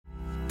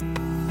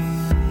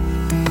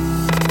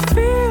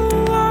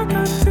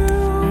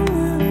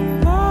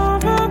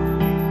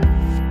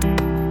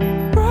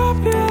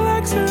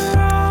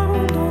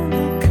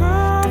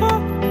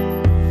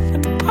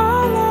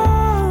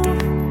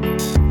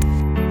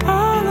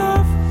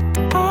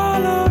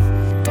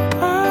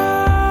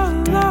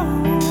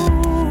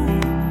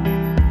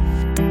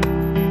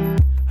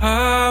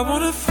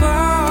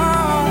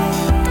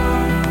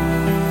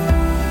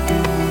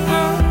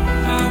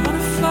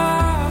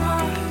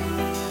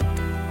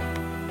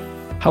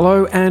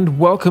Hello and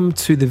welcome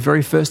to the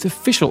very first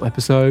official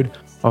episode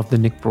of The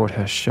Nick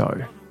Broadhurst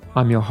Show.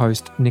 I'm your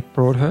host, Nick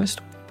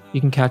Broadhurst. You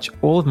can catch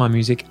all of my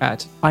music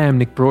at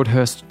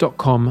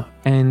iamnickbroadhurst.com,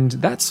 and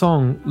that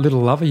song,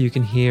 Little Lover, you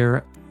can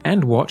hear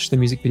and watch the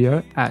music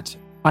video at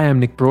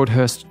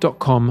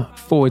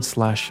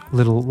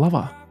iamnickbroadhurst.com/Little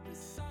Lover.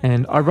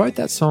 And I wrote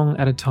that song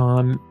at a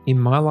time in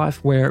my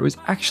life where it was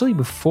actually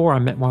before I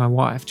met my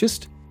wife,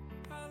 just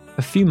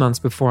a few months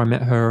before I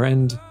met her,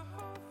 and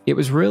it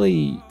was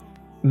really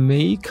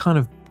me kind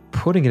of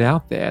putting it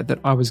out there that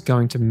I was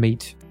going to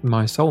meet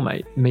my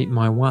soulmate, meet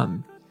my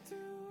one.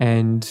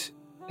 And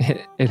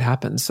it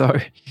happened. So,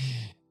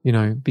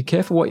 be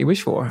careful what you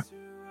wish for.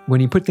 When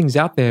you put things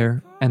out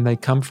there and they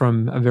come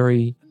from a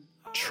very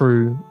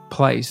true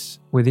place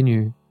within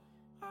you,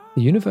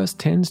 the universe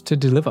tends to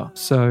deliver.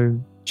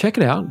 So check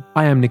it out.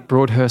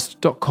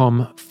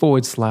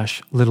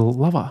 iamnickbroadhurst.com/Little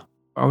Lover.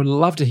 I would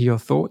love to hear your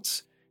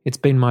thoughts. It's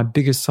been my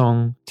biggest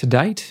song to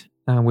date,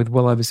 with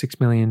well over 6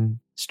 million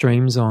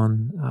streams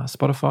on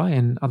Spotify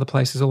and other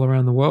places all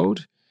around the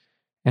world.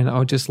 And I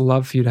would just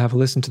love for you to have a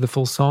listen to the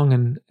full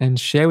song and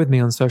share with me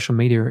on social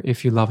media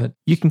if you love it.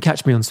 You can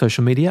catch me on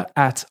social media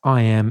at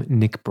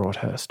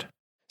iamnickbroadhurst.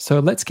 So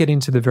let's get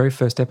into the very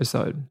first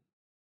episode.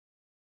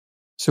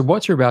 So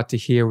what you're about to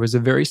hear was a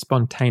very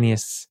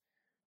spontaneous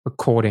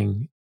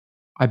recording.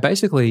 I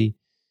basically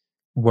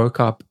woke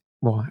up,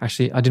 well,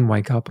 actually I didn't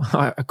wake up.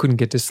 I couldn't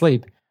get to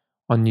sleep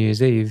on New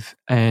Year's Eve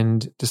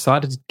and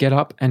decided to get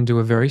up and do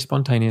a very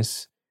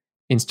spontaneous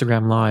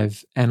Instagram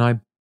live, and I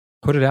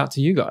put it out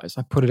to you guys.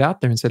 I put it out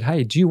there and said,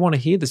 hey, do you want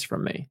to hear this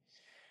from me?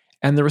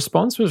 And the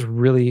response was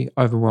really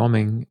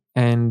overwhelming,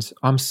 and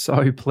I'm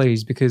so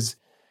pleased because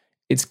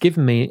it's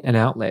given me an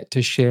outlet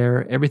to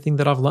share everything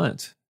that I've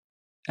learnt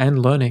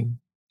and learning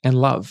and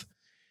love,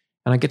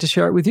 and I get to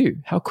share it with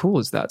you. How cool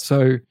is that? So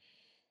it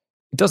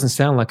doesn't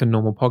sound like a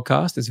normal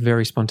podcast. It's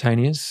very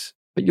spontaneous,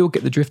 but you'll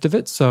get the drift of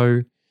it.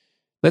 So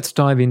let's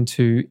dive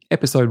into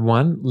episode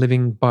 1,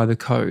 Living by the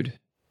Code.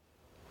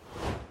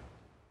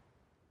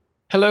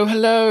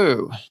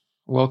 Hello.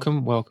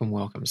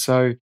 Welcome.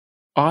 So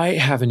I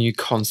have a new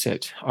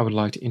concept I would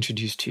like to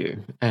introduce to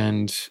you,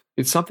 and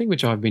it's something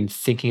which I've been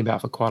thinking about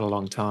for quite a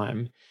long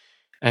time.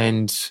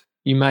 And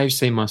you may have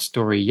seen my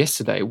story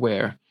yesterday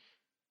where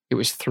it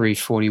was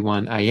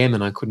 3:41 a.m.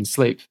 and I couldn't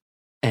sleep.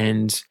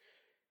 And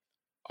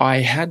I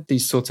had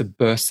these sorts of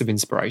bursts of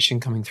inspiration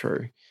coming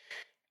through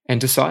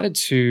and decided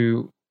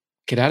to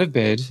get out of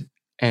bed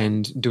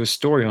and do a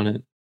story on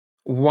it.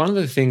 One of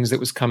the things that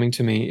was coming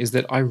to me is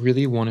that I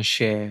really want to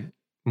share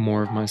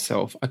more of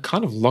myself. I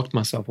kind of locked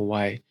myself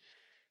away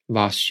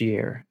last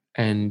year,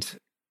 and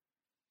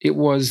it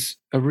was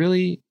a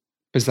really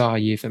bizarre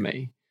year for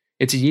me.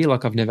 It's a year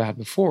like I've never had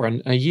before,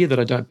 and a year that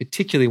I don't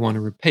particularly want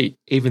to repeat,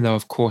 even though,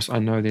 of course, I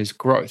know there's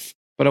growth.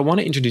 But I want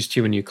to introduce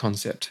to you a new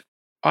concept.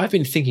 I've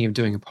been thinking of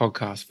doing a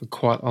podcast for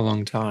quite a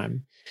long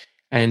time,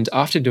 and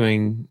after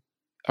doing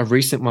a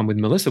recent one with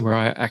Melissa where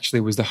I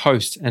actually was the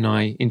host and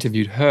I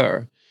interviewed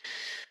her,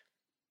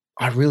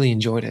 I really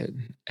enjoyed it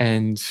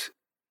and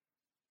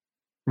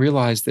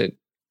realized that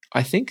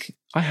I think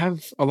I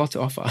have a lot to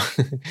offer.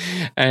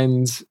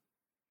 And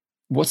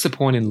what's the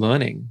point in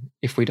learning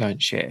if we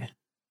don't share,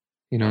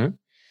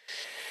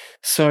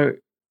 So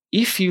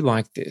if you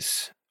like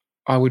this,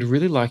 I would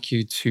really like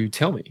you to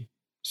tell me.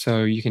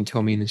 So you can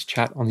tell me in this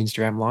chat on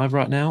Instagram Live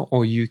right now,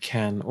 or you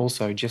can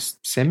also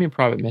just send me a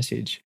private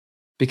message.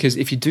 Because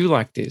if you do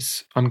like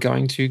this, I'm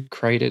going to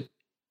create it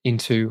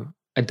into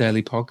a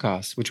daily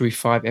podcast, which will be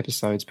 5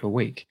 episodes per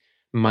week,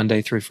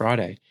 Monday through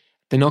Friday.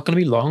 They're not going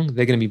to be long.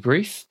 They're going to be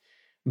brief,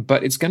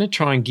 but it's going to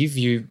try and give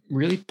you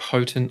really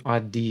potent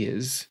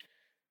ideas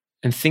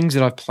and things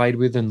that I've played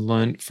with and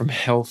learned from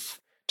health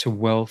to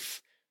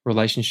wealth,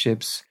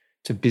 relationships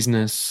to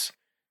business,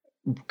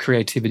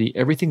 creativity,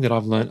 everything that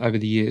I've learned over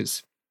the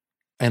years.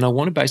 And I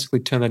want to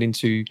basically turn that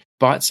into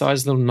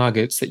bite-sized little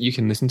nuggets that you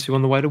can listen to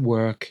on the way to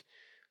work,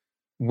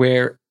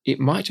 where it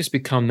might just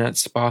become that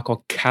spark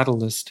or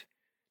catalyst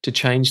to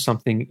change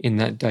something in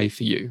that day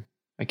for you,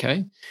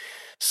 okay?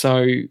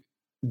 So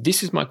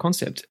this is my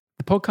concept.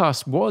 The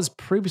podcast was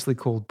previously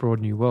called Broad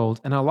New World,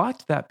 and I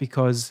liked that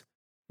because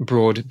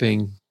broad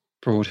being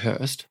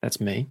Broadhurst, that's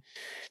me,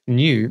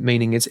 new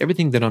meaning it's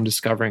everything that I'm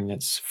discovering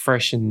that's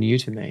fresh and new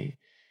to me,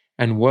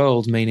 and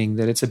world meaning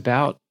that it's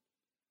about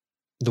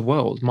the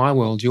world, my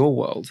world, your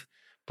world,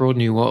 Broad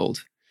New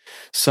World.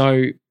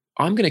 So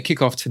I'm going to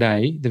kick off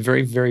today the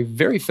very, very,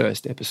 very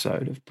first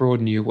episode of Broad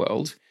New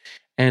World,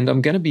 and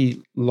I'm going to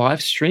be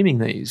live streaming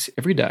these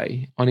every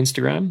day on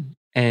Instagram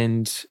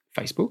and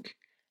Facebook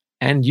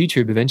and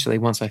YouTube eventually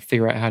once I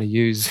figure out how to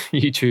use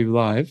YouTube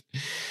Live.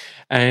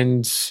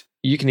 And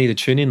you can either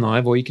tune in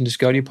live or you can just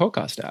go to your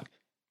podcast app.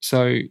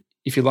 So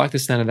if you like the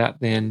sound of that,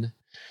 then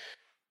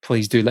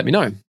please do let me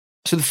know.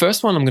 So the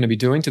first one I'm going to be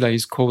doing today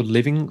is called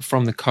Living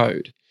from the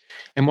Code.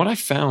 And what I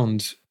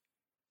found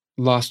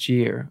last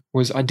year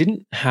was I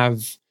didn't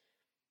have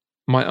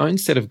my own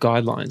set of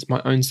guidelines,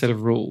 my own set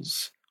of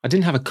rules. I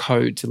didn't have a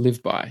code to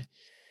live by.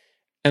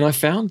 And I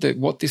found that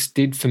what this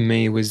did for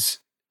me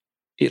was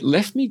it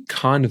left me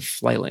kind of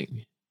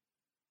flailing,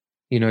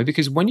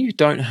 because when you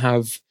don't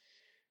have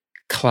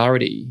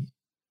clarity,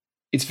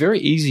 it's very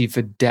easy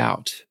for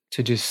doubt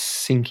to just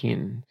sink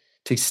in,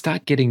 to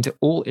start getting to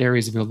all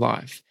areas of your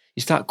life.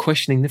 You start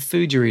questioning the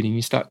food you're eating.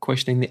 You start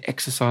questioning the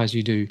exercise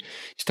you do. You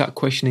start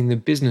questioning the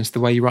business,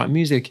 the way you write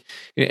music.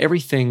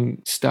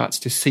 Everything starts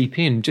to seep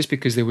in just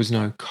because there was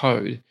no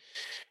code.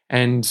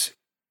 And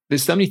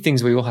there's so many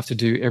things we all have to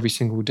do every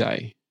single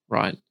day,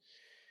 right?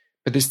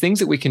 But there's things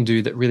that we can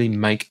do that really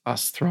make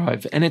us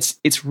thrive. And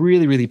it's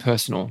really, really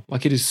personal.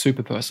 Like, it is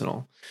super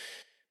personal.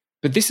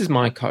 But this is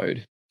my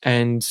code.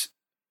 And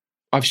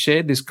I've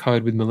shared this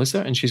code with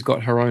Melissa, and she's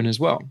got her own as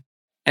well.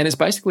 And it's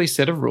basically a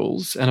set of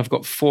rules, and I've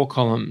got 4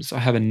 columns. I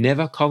have a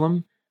never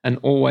column, an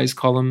always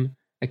column,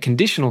 a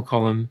conditional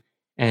column,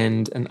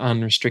 and an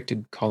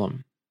unrestricted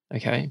column,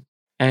 okay?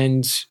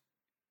 And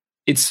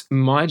it's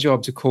my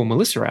job to call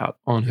Melissa out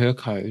on her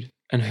code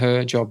and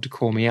her job to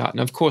call me out. And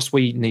of course,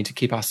 we need to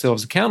keep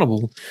ourselves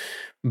accountable,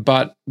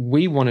 but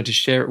we wanted to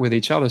share it with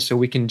each other so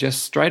we can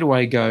just straight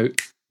away go,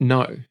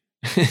 no,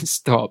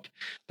 stop,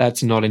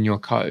 that's not in your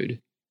code.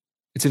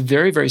 It's a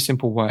very, very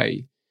simple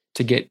way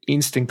to get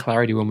instant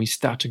clarity when we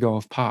start to go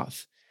off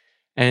path.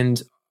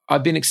 And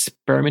I've been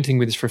experimenting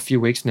with this for a few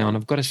weeks now, and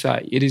I've got to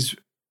say, it is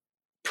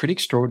pretty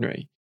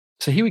extraordinary.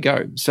 So here we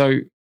go. So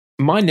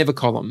my never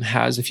column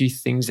has a few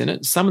things in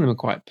it. Some of them are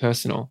quite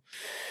personal.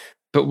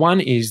 But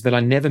one is that I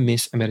never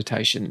miss a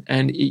meditation.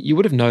 And you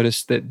would have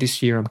noticed that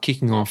this year I'm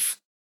kicking off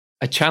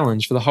a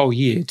challenge for the whole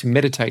year to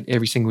meditate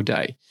every single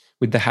day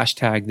with the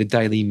hashtag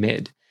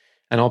 #TheDailyMed.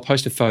 And I'll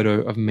post a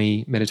photo of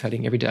me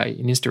meditating every day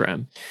in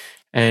Instagram.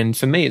 And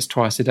for me, it's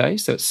twice a day.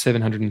 So it's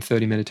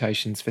 730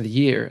 meditations for the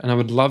year. And I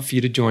would love for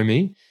you to join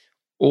me.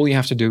 All you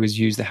have to do is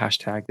use the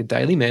hashtag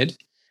 #TheDailyMed.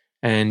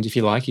 And if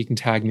you like, you can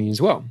tag me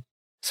as well.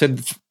 So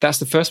that's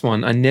the first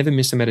one. I never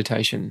miss a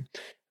meditation.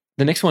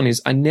 The next one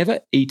is I never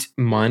eat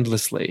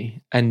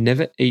mindlessly and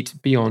never eat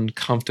beyond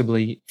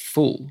comfortably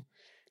full.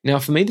 Now,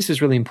 for me, this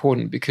is really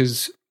important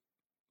because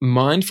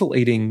mindful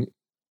eating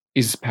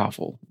is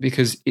powerful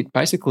because it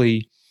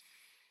basically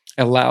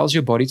allows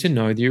your body to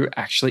know that you're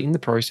actually in the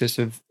process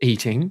of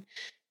eating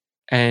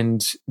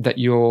and that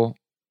you're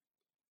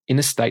in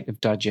a state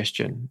of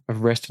digestion,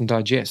 of rest and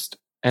digest.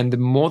 And the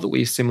more that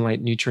we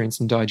assimilate nutrients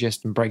and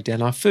digest and break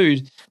down our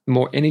food, the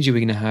more energy we're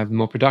going to have, the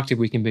more productive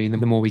we can be, and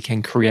the more we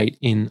can create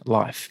in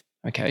life.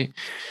 Okay.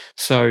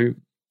 So,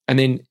 and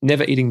then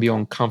never eating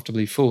beyond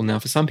comfortably full. Now,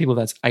 for some people,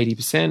 that's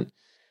 80%.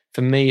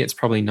 For me, it's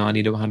probably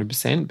 90 to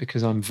 100%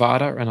 because I'm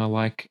Vata and I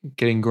like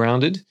getting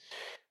grounded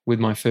with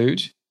my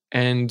food.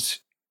 And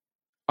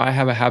I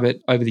have a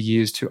habit over the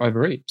years to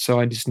overeat. So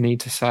I just need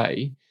to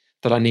say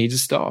that I need to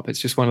stop.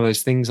 It's just one of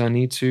those things I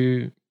need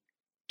to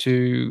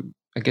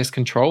I guess,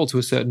 control to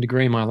a certain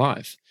degree in my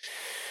life.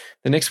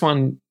 The next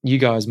one, you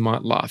guys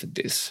might laugh at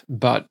this,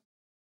 but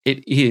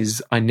it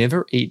is I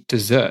never eat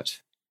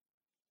dessert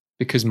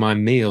because my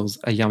meals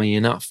are yummy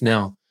enough.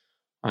 Now,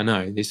 I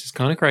know this is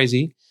kind of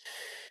crazy.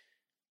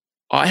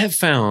 I have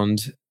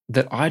found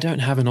that I don't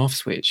have an off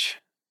switch,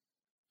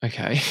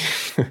 okay?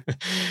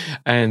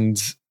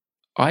 And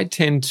I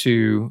tend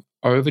to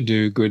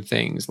overdo good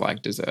things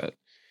like dessert.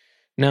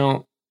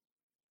 Now,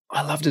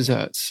 I love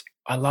desserts.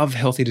 I love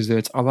healthy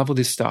desserts. I love all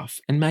this stuff.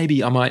 And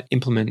maybe I might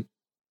implement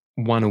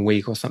one a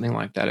week or something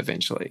like that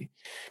eventually.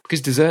 Because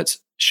desserts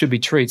should be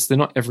treats. They're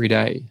not every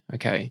day,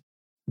 okay?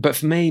 But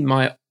for me,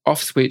 my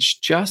off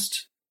switch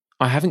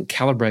I haven't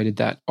calibrated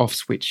that off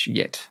switch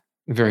yet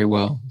very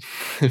well,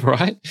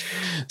 right?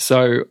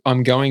 So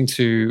I'm going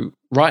to,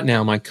 right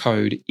now, my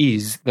code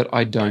is that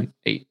I don't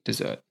eat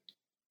dessert.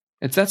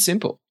 It's that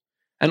simple.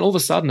 And all of a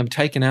sudden, I've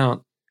taken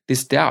out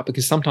this doubt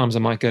because sometimes I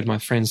might go to my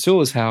friend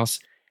Sula's house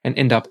and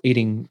end up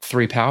eating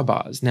 3 power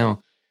bars.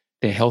 Now,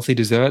 they're healthy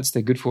desserts,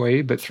 they're good for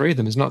you, but 3 of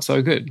them is not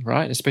so good,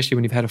 right? Especially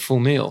when you've had a full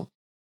meal.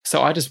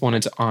 So I just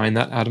wanted to iron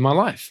that out of my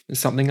life. It's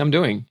something I'm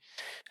doing,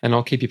 and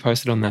I'll keep you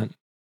posted on that.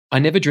 I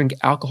never drink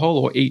alcohol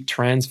or eat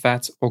trans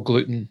fats or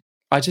gluten.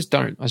 I just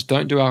don't. I just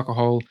don't do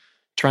alcohol.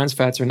 Trans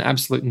fats are an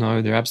absolute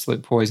no. They're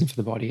absolute poison for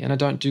the body, and I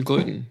don't do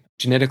gluten.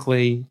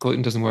 Genetically,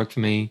 gluten doesn't work for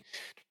me.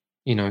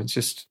 It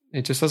just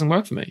doesn't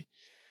work for me.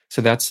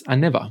 So that's I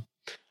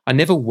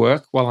never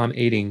work while I'm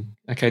eating.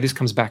 Okay, this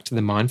comes back to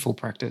the mindful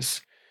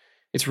practice.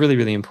 It's really,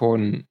 really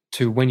important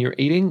to when you're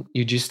eating,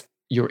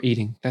 you're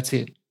eating. That's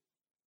it.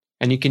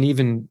 And you can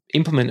even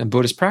implement a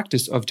Buddhist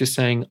practice of just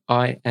saying,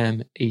 I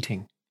am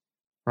eating,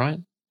 right?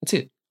 That's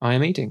it. I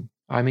am eating.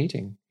 I'm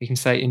eating. You can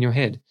say it in your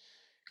head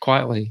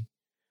quietly.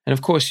 And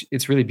of course,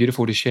 it's really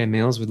beautiful to share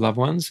meals with loved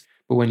ones,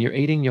 but when you're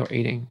eating,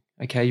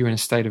 okay? You're in a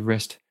state of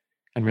rest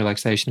and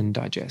relaxation and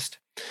digest.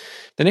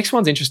 The next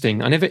one's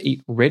interesting. I never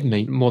eat red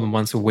meat more than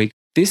once a week.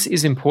 This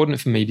is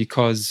important for me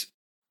because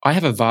I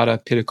have a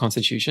Vata Pitta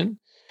constitution,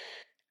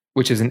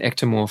 which is an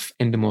ectomorph,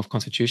 endomorph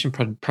constitution,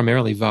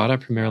 primarily Vata,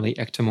 primarily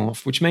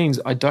ectomorph, which means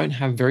I don't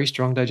have very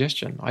strong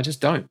digestion. I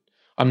just don't.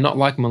 I'm not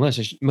like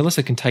Melissa.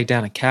 Melissa can take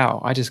down a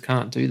cow. I just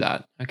can't do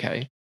that,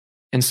 okay?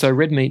 And so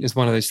red meat is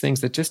one of those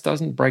things that just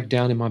doesn't break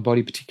down in my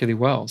body particularly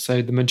well.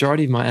 So the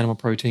majority of my animal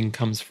protein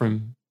comes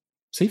from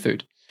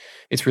seafood.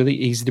 It's really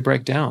easy to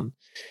break down.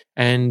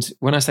 And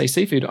when I say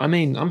seafood, I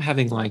mean I'm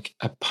having like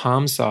a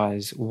palm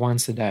size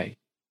once a day.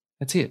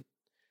 That's it.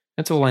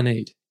 That's all I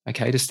need,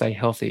 okay, to stay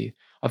healthy.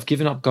 I've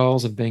given up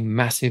goals of being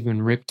massive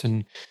and ripped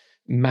and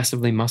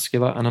massively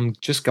muscular, and I'm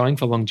just going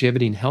for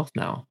longevity and health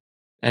now.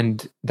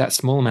 And that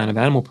small amount of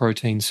animal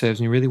protein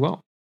serves me really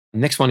well. The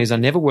next one is I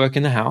never work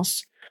in the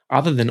house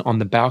other than on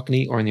the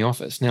balcony or in the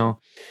office. Now,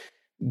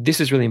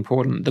 this is really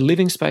important. The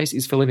living space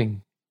is for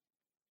living.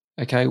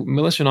 Okay,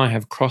 Melissa and I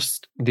have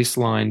crossed this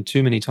line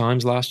too many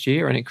times last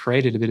year, and it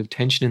created a bit of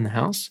tension in the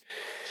house.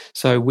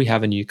 So we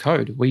have a new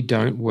code. We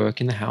don't work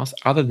in the house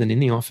other than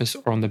in the office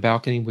or on the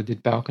balcony with the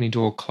balcony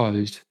door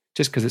closed,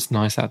 just because it's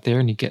nice out there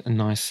and you get a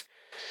nice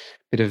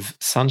bit of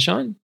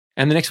sunshine.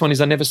 And the next one is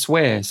I never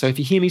swear. So if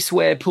you hear me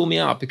swear, pull me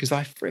up, because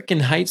I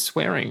freaking hate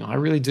swearing. I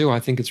really do.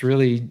 I think it's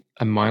really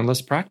a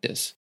mindless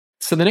practice.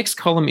 So the next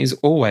column is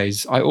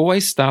always. I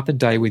always start the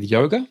day with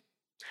yoga,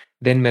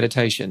 then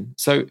meditation.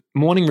 So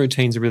morning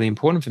routines are really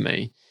important for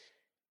me.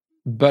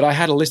 But I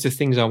had a list of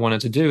things I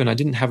wanted to do and I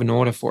didn't have an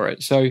order for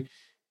it. So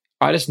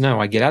I just know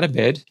I get out of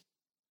bed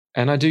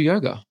and I do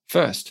yoga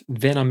first,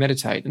 then I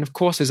meditate. And of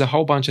course, there's a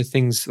whole bunch of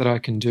things that I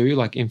can do,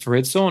 like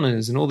infrared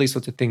saunas and all these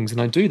sorts of things, and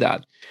I do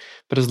that.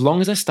 But as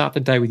long as I start the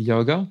day with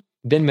yoga,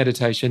 then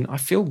meditation, I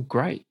feel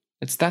great.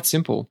 It's that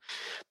simple.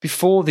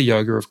 Before the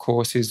yoga, of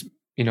course, is,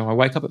 I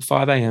wake up at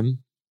 5 a.m.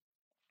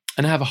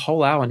 and I have a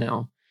whole hour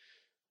now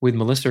with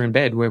Melissa in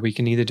bed where we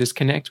can either just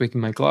connect, we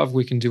can make love,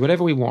 we can do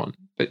whatever we want.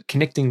 But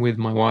connecting with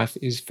my wife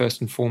is first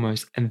and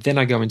foremost, and then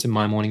I go into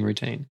my morning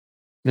routine.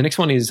 The next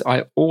one is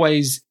I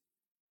always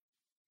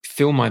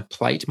fill my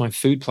plate, my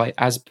food plate,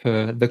 as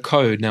per the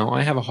code. Now,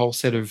 I have a whole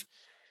set of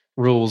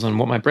rules on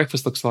what my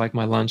breakfast looks like,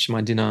 my lunch,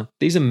 my dinner.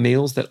 These are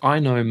meals that I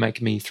know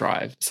make me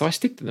thrive. So I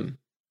stick to them.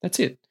 That's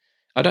it.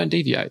 I don't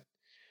deviate.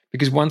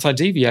 Because once I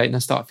deviate and I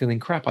start feeling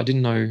crap, I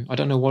don't know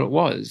what it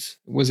was.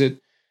 Was it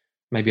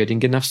maybe I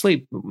didn't get enough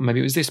sleep? Maybe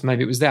it was this,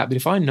 maybe it was that. But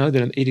if I know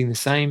that I'm eating the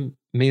same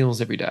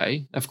meals every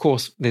day, of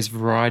course, there's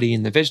variety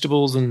in the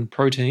vegetables and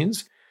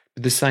proteins,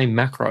 but the same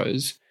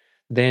macros,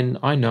 then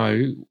I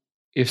know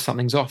if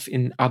something's off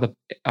in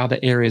other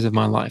areas of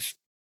my life.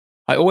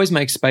 I always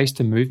make space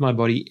to move my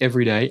body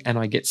every day, and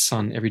I get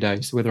sun every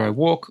day. So whether I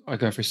walk, I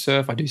go for a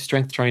surf, I do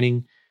strength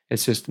training,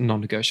 it's just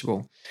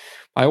non-negotiable.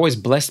 I always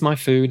bless my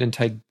food and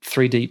take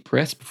 3 deep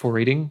breaths before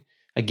eating.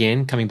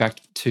 Again, coming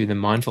back to the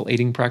mindful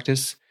eating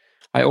practice.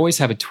 I always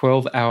have a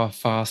 12-hour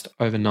fast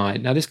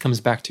overnight. Now, this comes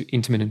back to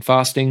intermittent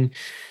fasting.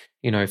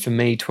 For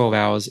me, 12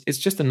 hours, it's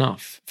just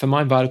enough. For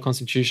my vital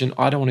constitution,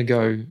 I don't want to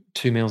go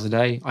 2 meals a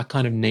day. I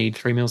kind of need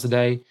 3 meals a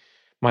day.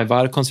 My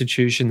vital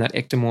constitution, that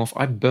ectomorph,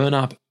 I burn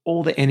up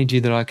all the energy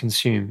that I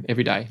consume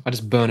every day. I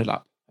just burn it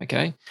up,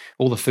 okay?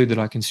 All the food that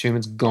I consume,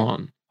 it's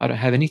gone. I don't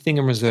have anything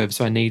in reserve,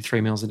 so I need 3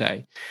 meals a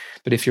day.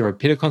 But if you're a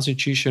pitta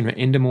constitution or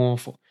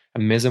endomorph or a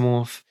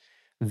mesomorph,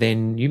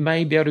 then you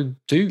may be able to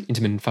do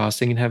intermittent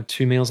fasting and have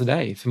 2 meals a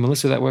day. For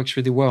Melissa, that works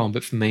really well,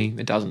 but for me,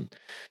 it doesn't.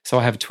 So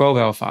I have a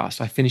 12-hour fast.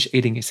 I finish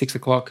eating at 6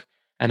 o'clock,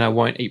 and I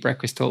won't eat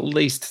breakfast till at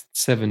least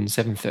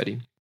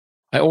 7:30.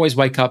 I always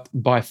wake up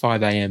by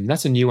 5 a.m.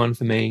 That's a new one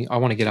for me. I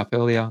want to get up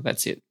earlier.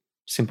 That's it.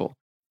 Simple.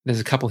 There's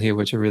a couple here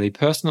which are really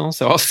personal,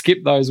 so I'll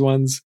skip those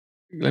ones.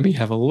 Let me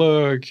have a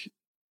look.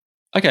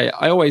 Okay,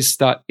 I always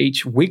start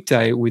each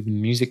weekday with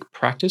music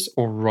practice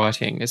or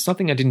writing. It's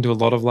something I didn't do a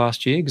lot of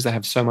last year because I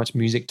have so much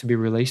music to be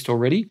released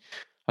already.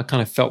 I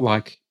kind of felt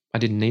like I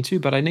didn't need to,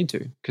 but I need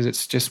to because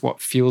it's just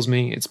what fuels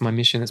me. It's my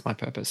mission. It's my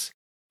purpose.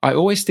 I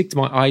always stick to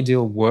my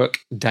ideal work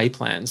day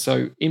plan.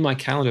 So in my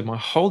calendar, my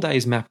whole day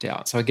is mapped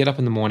out. So I get up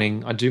in the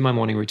morning, I do my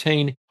morning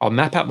routine, I'll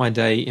map out my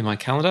day in my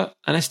calendar,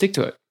 and I stick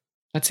to it.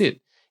 That's it.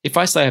 If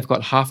I say I've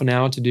got half an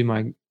hour to do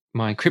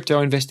my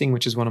crypto investing,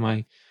 which is one of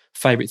my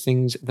favorite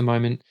things at the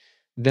moment,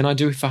 then I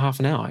do it for half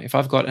an hour. If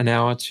I've got an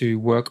hour to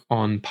work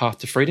on Path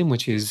to Freedom,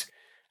 which is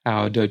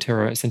our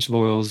doTERRA essential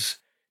oils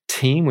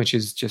team, which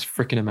is just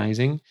freaking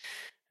amazing,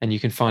 and you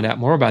can find out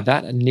more about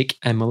that at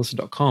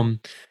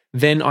nickandmelissa.com,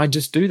 then I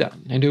just do that.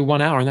 I do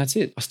 1 hour and that's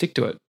it. I stick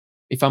to it.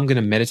 If I'm going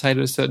to meditate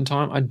at a certain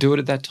time, I do it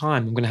at that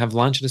time. I'm going to have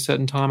lunch at a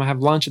certain time, I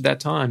have lunch at that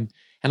time.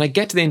 And I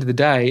get to the end of the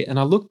day and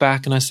I look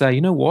back and I say,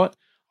 you know what?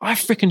 I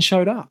freaking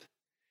showed up.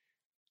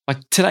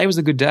 Like today was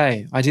a good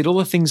day. I did all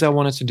the things I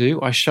wanted to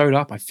do. I showed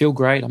up. I feel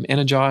great. I'm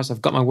energized.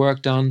 I've got my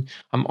work done.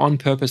 I'm on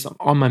purpose. I'm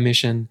on my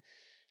mission.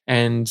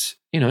 And,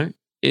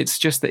 it's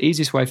just the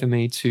easiest way for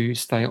me to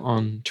stay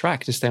on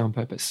track, to stay on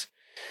purpose.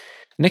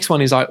 Next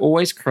one is I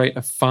always create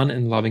a fun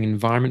and loving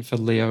environment for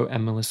Leo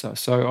and Melissa.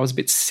 So I was a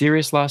bit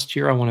serious last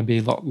year. I want to be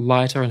a lot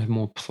lighter and have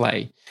more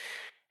play.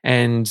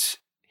 And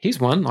here's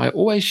one. I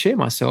always share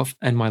myself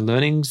and my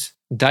learnings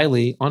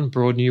daily on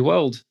Broad New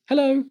World.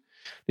 Hello.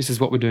 This is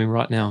what we're doing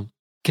right now.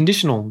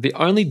 Conditional. The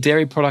only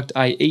dairy product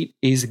I eat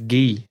is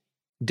ghee.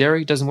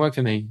 Dairy doesn't work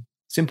for me.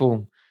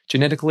 Simple.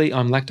 Genetically,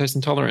 I'm lactose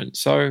intolerant.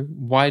 So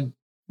why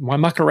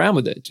muck around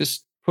with it?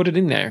 Just put it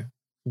in there.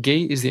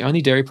 Ghee is the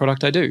only dairy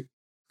product I do.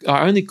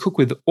 I only cook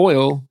with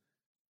oil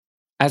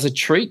as a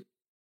treat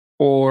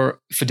or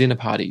for dinner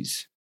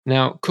parties.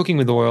 Now, cooking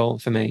with oil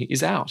for me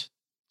is out.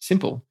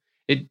 Simple.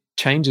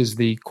 changes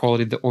the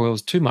quality of the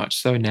oils too much.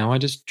 So now I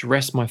just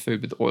dress my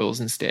food with oils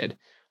instead.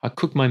 I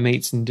cook my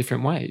meats in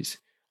different ways.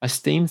 I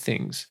steam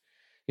things.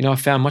 I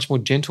found much more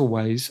gentle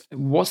ways.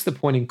 What's the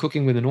point in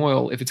cooking with an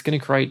oil if it's going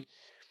to create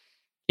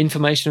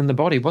inflammation in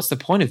the body? What's the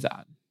point of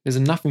that? There's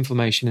enough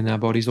inflammation in our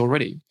bodies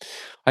already.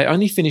 I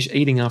only finish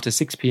eating after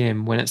 6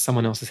 p.m. when it's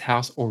someone else's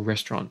house or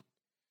restaurant.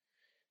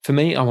 For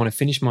me, I want to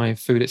finish my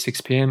food at 6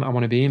 p.m. I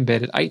want to be in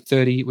bed at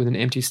 8:30 with an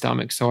empty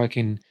stomach so I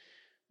can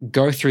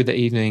go through the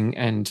evening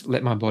and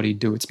let my body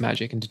do its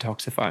magic and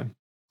detoxify.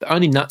 The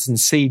only nuts and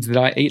seeds that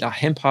I eat are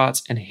hemp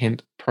hearts and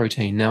hemp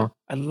protein. Now,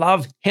 I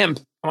love hemp.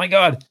 Oh my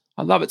God,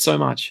 I love it so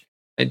much.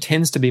 It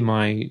tends to be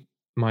my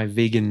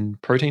vegan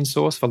protein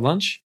source for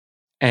lunch.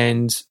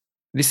 And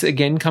this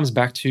again comes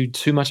back to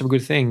too much of a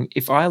good thing.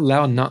 If I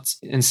allow nuts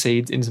and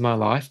seeds into my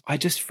life, I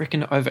just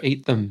freaking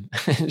overeat them.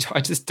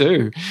 I just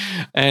do.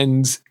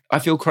 And I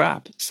feel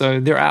crap. So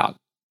they're out.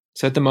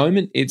 So at the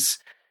moment, it's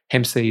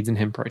hemp seeds and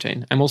hemp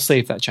protein. And we'll see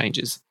if that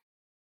changes.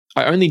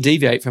 I only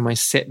deviate from my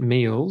set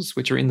meals,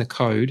 which are in the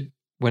code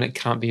when it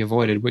can't be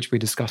avoided, which we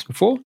discussed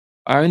before.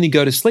 I only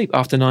go to sleep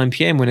after 9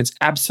 p.m. when it's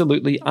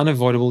absolutely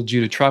unavoidable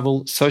due to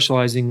travel,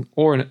 socializing,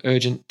 or an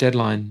urgent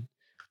deadline.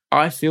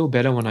 I feel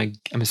better when I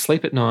am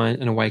asleep at 9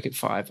 and awake at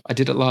 5. I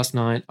did it last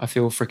night. I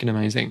feel freaking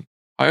amazing.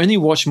 I only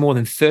watch more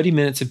than 30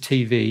 minutes of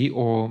TV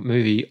or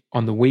movie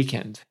on the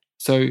weekend.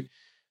 So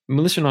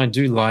Melissa and I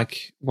do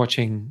like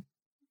watching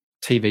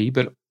TV,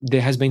 but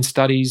there has been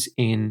studies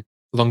in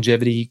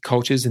longevity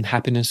cultures and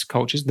happiness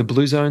cultures, the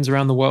blue zones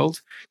around the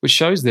world, which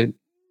shows that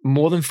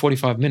more than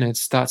 45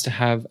 minutes starts to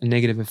have a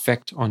negative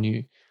effect on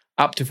you.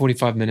 Up to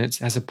 45 minutes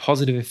has a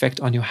positive effect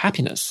on your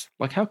happiness.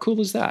 Like, how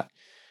cool is that?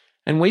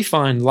 And we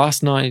find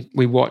last night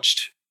we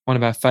watched one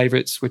of our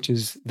favorites, which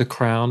is The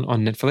Crown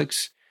on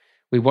Netflix.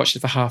 We watched it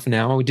for half an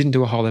hour. We didn't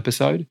do a whole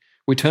episode.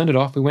 We turned it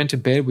off. We went to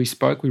bed. We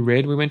spoke. We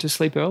read. We went to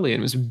sleep early.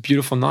 And it was a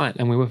beautiful night.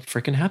 And we were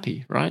freaking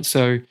happy, right?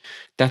 So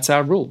that's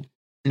our rule.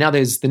 Now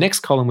there's the next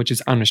column, which is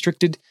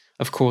unrestricted.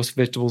 Of course,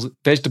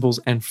 vegetables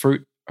and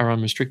fruit are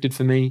unrestricted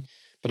for me,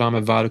 but I'm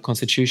a Vata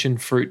constitution.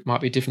 Fruit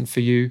might be different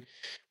for you.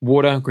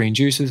 Water, green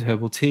juices,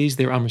 herbal teas,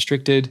 they're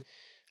unrestricted.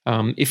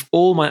 If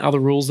all my other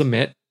rules are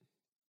met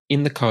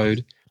in the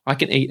code, I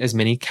can eat as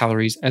many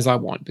calories as I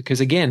want because,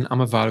 again,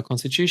 I'm a Vata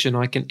constitution.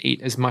 I can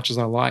eat as much as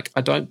I like.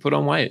 I don't put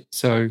on weight.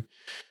 So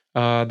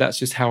that's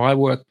just how I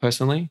work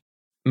personally.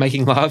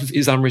 Making love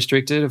is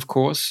unrestricted, of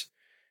course.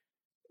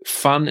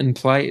 Fun and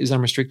play is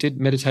unrestricted.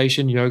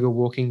 Meditation, yoga,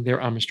 walking,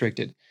 they're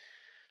unrestricted.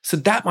 So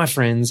that, my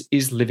friends,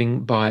 is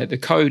living by the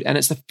code. And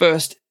it's the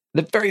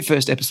very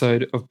first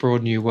episode of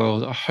Broad New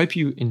World. I hope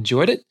you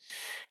enjoyed it.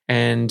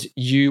 And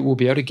you will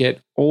be able to get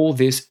all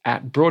this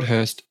at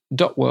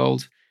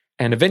broadhurst.world.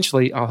 And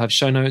eventually I'll have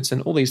show notes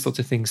and all these sorts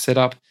of things set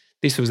up.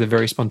 This was a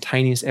very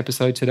spontaneous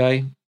episode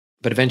today.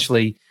 But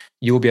eventually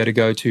you will be able to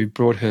go to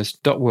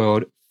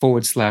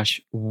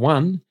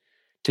broadhurst.world/1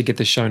 to get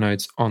the show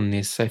notes on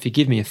this. So if you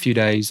give me a few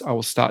days, I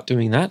will start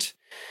doing that.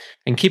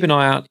 And keep an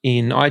eye out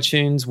in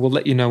iTunes. We'll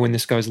let you know when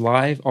this goes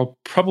live. I'll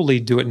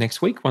probably do it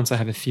next week once I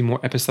have a few more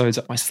episodes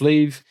up my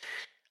sleeve.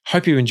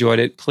 Hope you enjoyed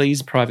it.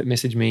 Please private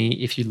message me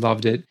if you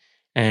loved it.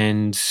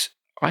 And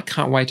I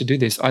can't wait to do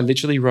this. I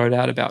literally wrote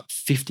out about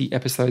 50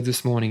 episodes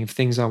this morning of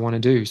things I want to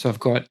do. So I've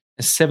got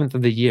a seventh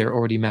of the year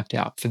already mapped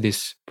out for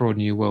this Broad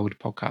New World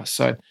podcast.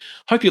 So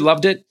hope you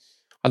loved it.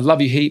 I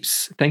love you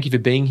heaps. Thank you for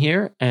being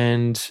here.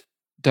 And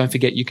don't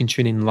forget, you can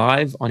tune in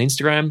live on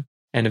Instagram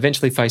and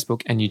eventually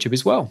Facebook and YouTube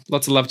as well.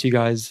 Lots of love to you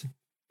guys.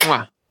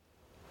 Mwah.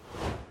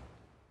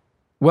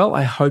 Well,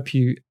 I hope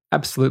you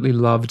absolutely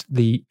loved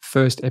the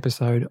first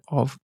episode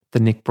of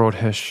the Nick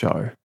Broadhurst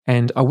Show.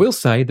 And I will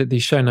say that the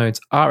show notes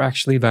are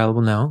actually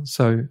available now.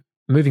 So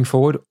moving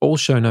forward, all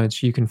show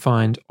notes you can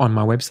find on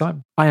my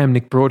website,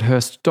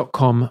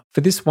 iamnickbroadhurst.com.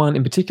 For this one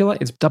in particular,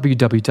 it's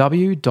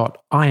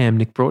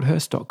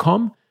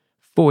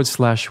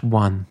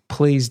www.iamnickbroadhurst.com/1.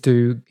 Please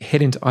do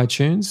head into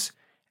iTunes.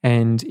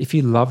 And if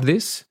you love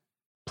this,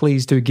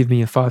 please do give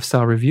me a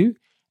 5-star review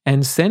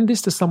and send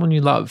this to someone you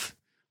love.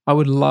 I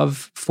would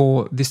love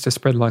for this to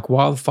spread like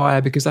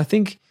wildfire because I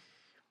think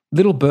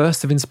little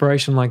bursts of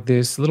inspiration like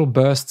this, little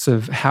bursts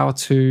of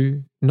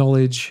how-to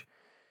knowledge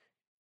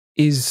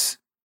is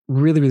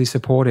really, really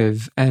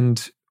supportive.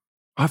 And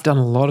I've done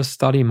a lot of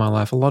study in my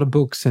life, a lot of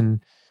books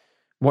and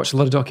watched a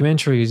lot of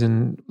documentaries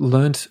and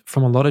learnt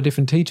from a lot of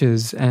different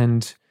teachers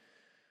and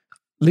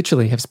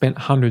literally have spent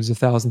hundreds of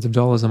thousands of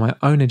dollars on my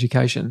own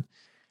education.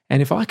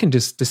 And if I can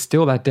just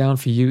distill that down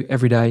for you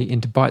every day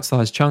into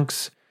bite-sized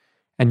chunks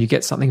and you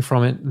get something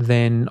from it,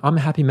 then I'm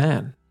a happy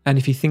man. And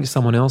if you think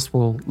someone else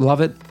will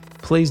love it,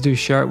 please do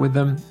share it with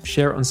them.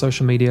 Share it on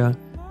social media.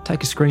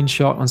 Take a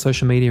screenshot on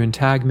social media and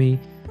tag me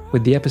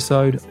with the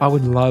episode. I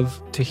would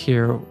love to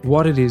hear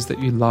what it is that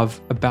you love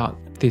about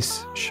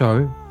this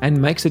show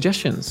and make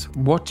suggestions.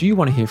 What do you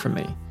want to hear from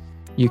me?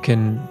 You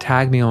can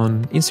tag me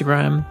on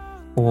Instagram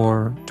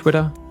or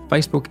Twitter,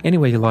 Facebook,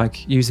 anywhere you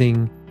like,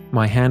 using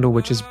my handle,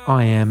 which is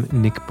I am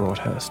Nick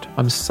Broadhurst.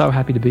 I'm so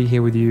happy to be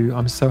here with you.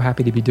 I'm so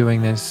happy to be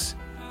doing this.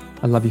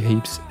 I love you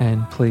heaps,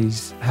 and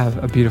please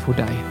have a beautiful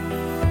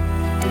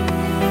day.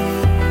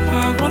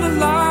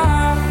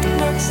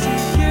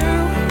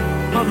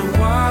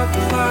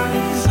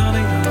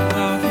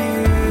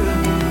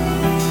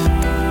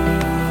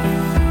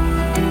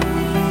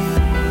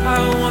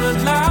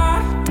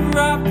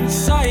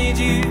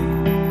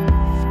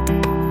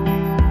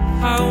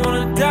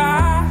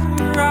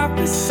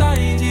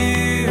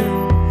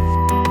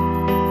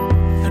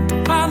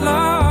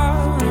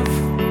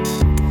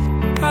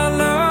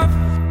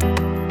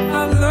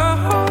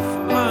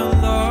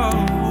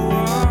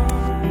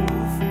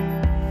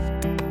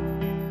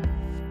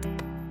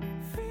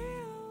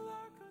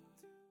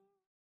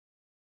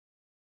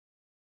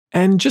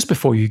 And just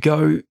before you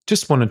go,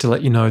 just wanted to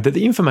let you know that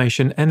the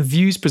information and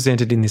views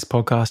presented in this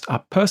podcast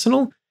are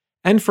personal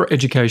and for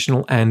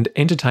educational and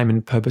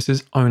entertainment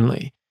purposes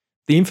only.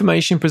 The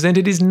information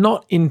presented is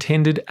not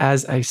intended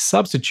as a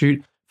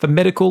substitute for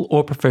medical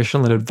or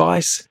professional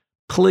advice.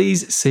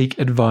 Please seek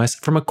advice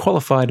from a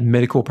qualified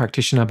medical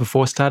practitioner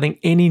before starting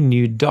any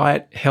new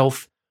diet,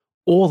 health,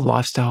 or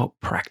lifestyle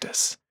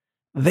practice.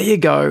 There you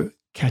go.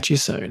 Catch you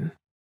soon.